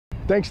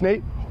Thanks,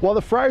 Nate. While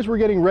the Friars were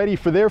getting ready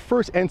for their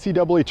first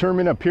NCAA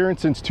tournament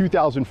appearance since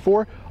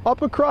 2004,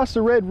 up across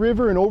the Red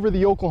River and over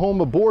the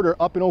Oklahoma border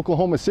up in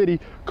Oklahoma City,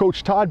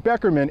 Coach Todd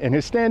Beckerman and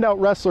his standout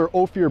wrestler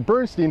Ophir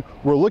Bernstein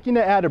were looking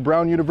to add to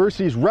Brown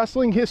University's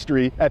wrestling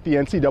history at the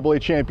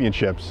NCAA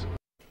championships.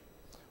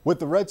 With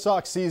the Red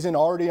Sox season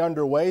already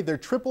underway, their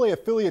AAA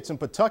affiliates in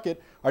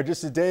Pawtucket are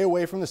just a day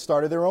away from the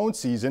start of their own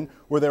season,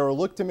 where they will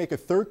look to make a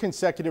third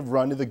consecutive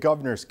run to the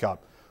Governor's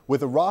Cup.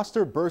 With a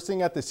roster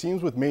bursting at the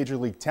seams with Major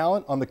League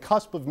talent on the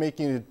cusp of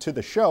making it to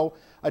the show,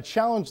 a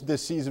challenge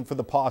this season for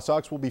the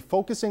PawSox will be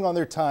focusing on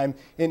their time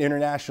in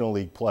International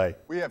League play.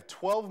 We have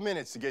 12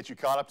 minutes to get you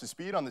caught up to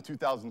speed on the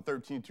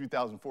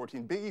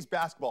 2013-2014 Big East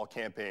basketball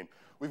campaign.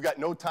 We've got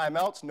no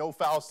timeouts, no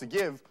fouls to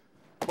give,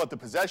 but the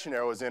possession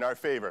arrow is in our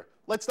favor.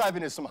 Let's dive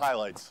into some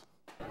highlights.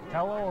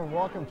 Hello and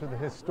welcome to the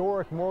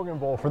historic Morgan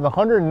Bowl for the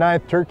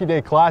 109th Turkey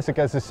Day Classic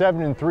as the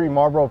 7-3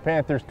 Marlboro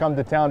Panthers come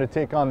to town to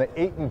take on the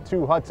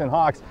 8-2 Hudson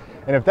Hawks.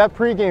 And if that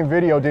pregame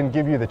video didn't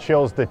give you the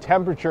chills, the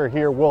temperature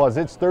here will, as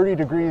it's 30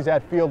 degrees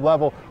at field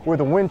level, with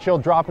the wind chill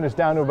dropping us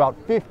down to about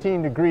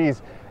 15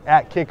 degrees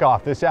at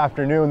kickoff this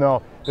afternoon.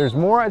 Though there's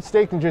more at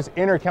stake than just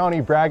inter-county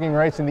bragging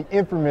rights in the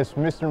infamous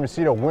Mr.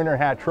 Macedo Winter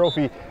Hat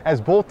Trophy,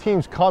 as both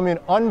teams come in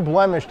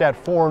unblemished at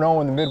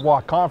 4-0 in the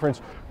Midwalk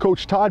Conference.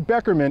 Coach Todd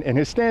Beckerman and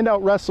his standout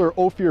wrestler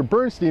Ophir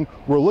Bernstein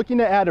were looking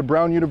to add to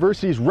Brown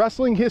University's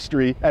wrestling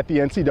history at the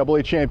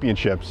NCAA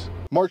championships.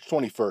 March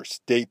 21st,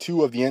 day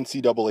 2 of the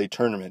NCAA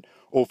tournament.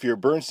 Ophir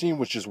Bernstein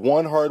was just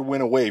one hard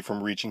win away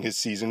from reaching his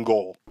season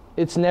goal.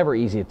 It's never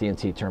easy at the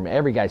NCAA tournament.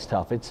 Every guy's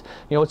tough. It's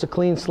a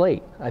clean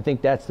slate. I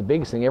think that's the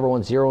biggest thing.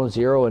 Everyone's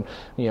 0-0, and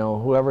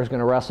whoever's going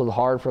to wrestle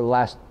hard for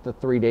the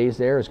 3 days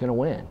there is going to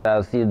win. I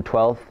was seeded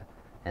 12th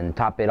and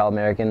top 8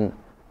 All-American.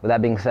 With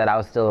that being said, I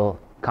was still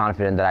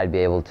confident that I'd be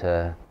able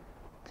to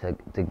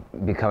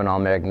become an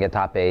All-American, get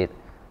top 8,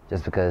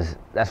 just because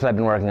that's what I've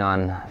been working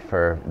on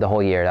for the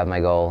whole year. That's my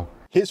goal.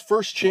 His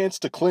first chance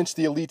to clinch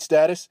the elite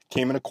status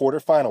came in a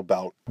quarterfinal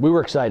bout. We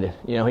were excited.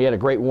 He had a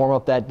great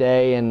warm-up that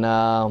day, and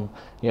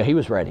he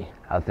was ready.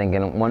 I was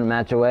thinking one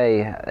match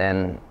away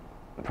and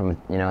from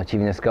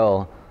achieving this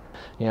goal.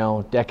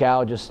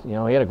 Decal just he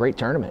had a great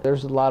tournament.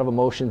 There's a lot of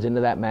emotions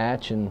into that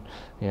match, and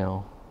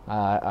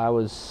I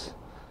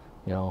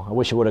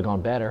wish it would have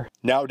gone better.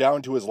 Now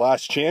down to his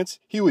last chance,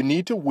 he would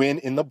need to win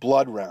in the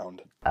blood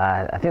round.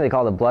 I think they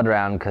call it the blood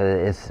round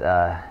because it's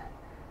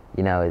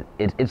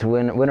it's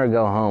win or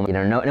go home.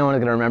 No one's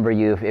going to remember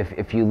you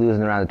if you lose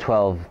in the round of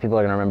 12. People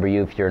are going to remember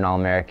you if you're an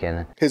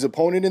All-American. His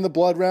opponent in the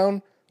blood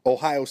round,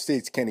 Ohio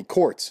State's Kenny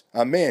Courts,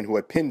 a man who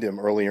had pinned him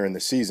earlier in the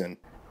season.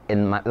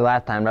 The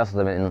last time I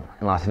wrestled him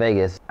in Las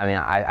Vegas, I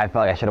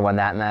felt like I should have won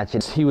that match.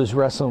 He was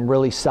wrestling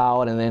really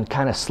solid and then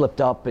kind of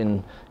slipped up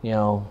in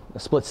a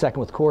split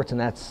second with Courts,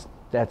 and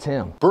that's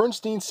him.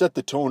 Bernstein set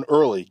the tone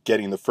early,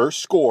 getting the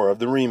first score of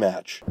the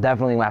rematch.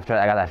 Definitely after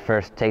I got that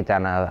first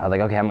takedown, I was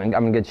like, okay, I'm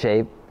in good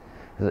shape.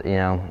 As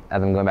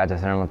I'm going back to the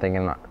center, I'm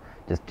thinking,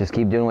 just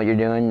keep doing what you're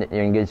doing.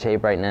 You're in good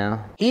shape right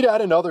now. He'd add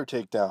another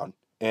takedown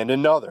and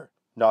another,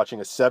 notching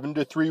a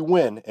 7-3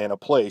 win and a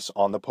place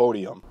on the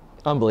podium.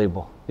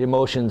 Unbelievable. The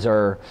emotions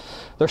they're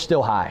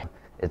still high.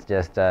 It's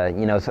just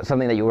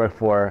something that you work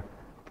for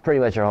pretty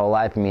much your whole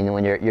life.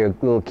 When you're a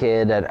little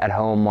kid at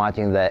home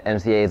watching the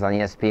MCAs on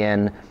ESPN,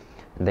 and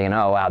thinking,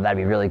 oh wow, that'd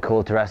be really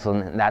cool to wrestle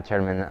in that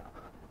tournament,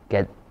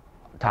 get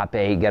top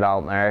 8, get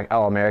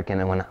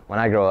All-American, and when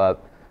I grow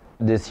up,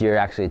 this year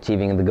actually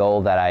achieving the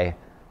goal that I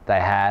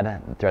had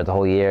throughout the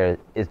whole year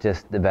is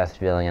just the best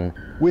feeling.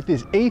 With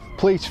his 8th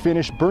place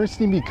finish,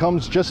 Bernstein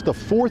becomes just the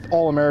 4th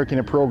All-American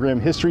in program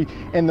history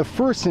and the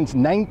first since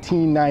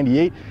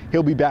 1998.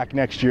 He'll be back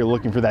next year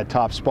looking for that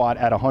top spot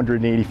at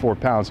 184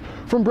 pounds.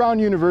 From Brown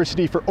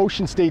University for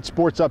Ocean State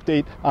Sports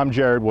Update, I'm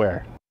Jared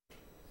Ware.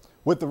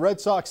 With the Red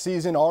Sox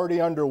season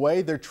already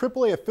underway, their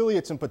AAA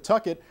affiliates in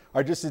Pawtucket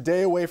are just a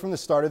day away from the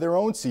start of their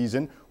own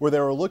season, where they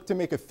will look to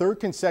make a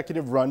third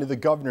consecutive run to the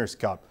Governor's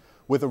Cup.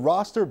 With a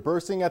roster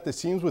bursting at the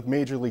seams with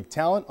Major League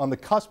talent on the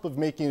cusp of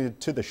making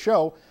it to the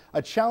show,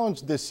 a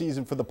challenge this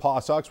season for the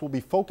PawSox will be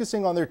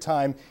focusing on their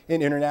time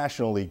in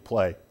International League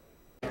play.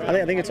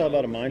 I think it's all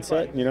about a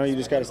mindset. You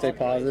just got to stay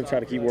positive, try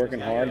to keep working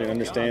hard, and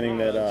understanding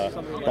that,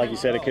 like you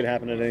said, it could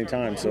happen at any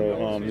time.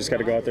 So you just got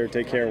to go out there,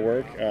 take care of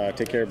work,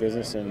 take care of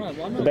business, and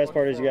the best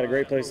part is you got a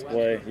great place to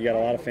play. You got a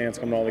lot of fans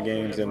coming to all the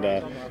games, and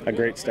a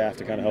great staff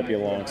to kind of help you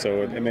along.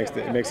 So it makes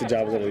the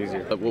job a little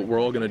easier. What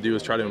we're all going to do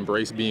is try to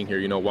embrace being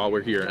here, while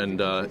we're here, and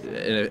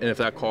if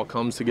that call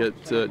comes to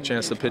get a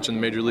chance to pitch in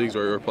the major leagues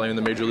or play in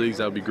the major leagues,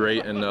 that would be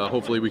great, and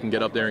hopefully we can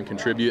get up there and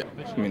contribut.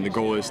 The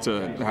goal is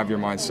to have your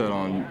mindset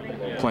on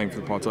playing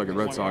for the Pawtucket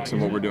Red Sox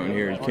and what we're doing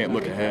here. You can't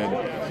look ahead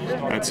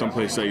at some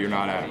place that you're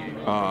not at.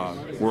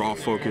 We're all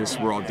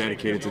focused, we're all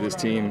dedicated to this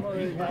team,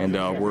 and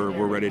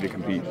we're ready to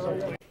compete.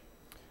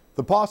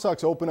 The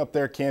PawSox open up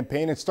their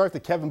campaign and start the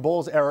Kevin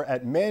Bowles era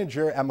at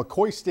manager at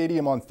McCoy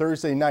Stadium on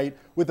Thursday night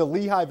with the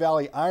Lehigh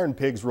Valley Iron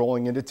Pigs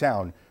rolling into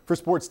town. For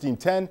Sports Team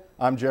 10,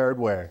 I'm Jared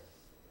Ware.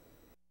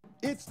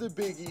 It's the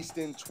Big East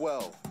in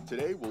 12.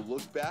 Today we'll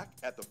look back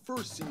at the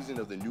first season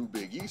of the new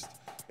Big East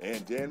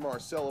And Dan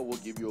Marcello will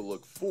give you a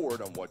look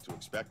forward on what to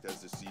expect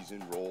as the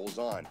season rolls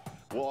on.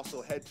 We'll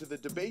also head to the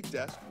debate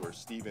desk where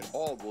Stephen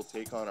Auld will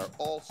take on our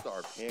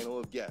all-star panel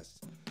of guests.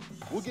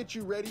 We'll get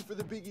you ready for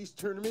the Big East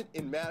tournament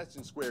in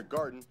Madison Square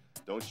Garden.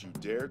 Don't you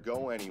dare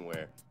go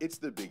anywhere. It's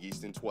the Big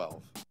East in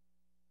 12.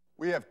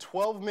 We have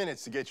 12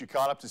 minutes to get you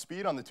caught up to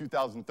speed on the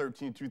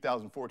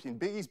 2013-2014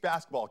 Big East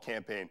basketball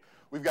campaign.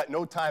 We've got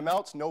no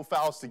timeouts, no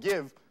fouls to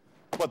give,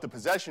 but the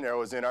possession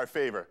arrow is in our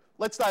favor.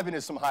 Let's dive into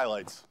some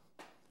highlights.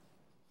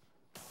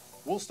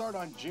 We'll start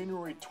on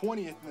January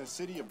 20th in the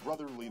city of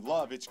brotherly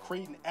love. It's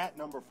Creighton at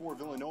number 4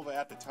 Villanova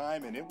at the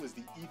time, and it was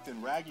the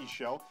Ethan Raggy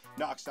show.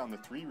 Knocks down the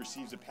three,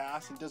 receives a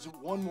pass, and does it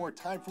one more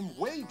time from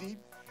way deep.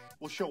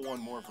 We'll show one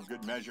more for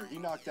good measure. He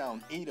knocked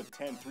down 8 of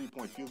 10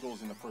 three-point field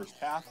goals in the first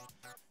half,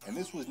 and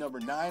this was number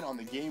 9 on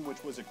the game,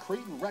 which was a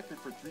Creighton record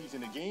for threes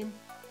in a game.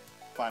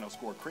 Final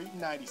score, Creighton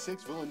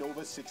 96,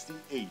 Villanova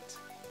 68.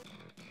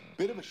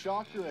 Bit of a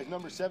shocker as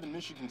number 7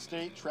 Michigan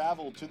State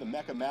traveled to the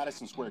Mecca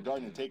Madison Square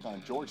Garden to take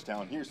on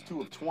Georgetown. Here's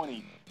 2 of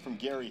 20 from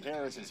Gary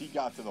Harris as he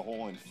got to the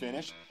hole and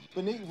finished.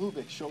 But Nate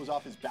Lubick shows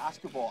off his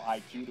basketball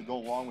IQ to go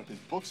along with his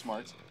book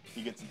smarts.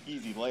 He gets an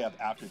easy layup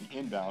after the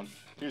inbound.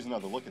 Here's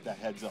another look at that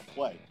heads-up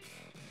play.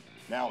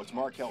 Now it's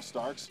Markel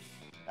Starks.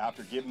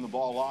 After giving the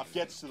ball off,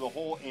 gets to the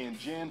hole and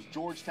jams.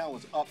 Georgetown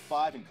was up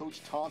 5, and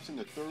Coach Thompson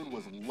III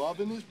was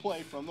loving his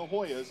play from the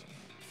Hoyas.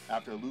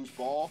 After a loose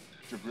ball,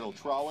 Jabril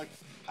Trawick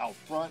out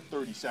front,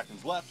 30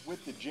 seconds left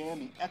with the jam,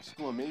 the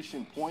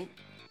exclamation point,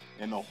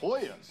 and the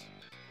Hoyas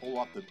pull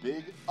off the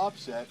big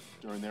upset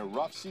during their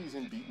rough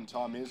season, beating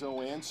Tom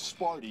Izzo and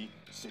Sparty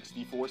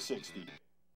 64-60.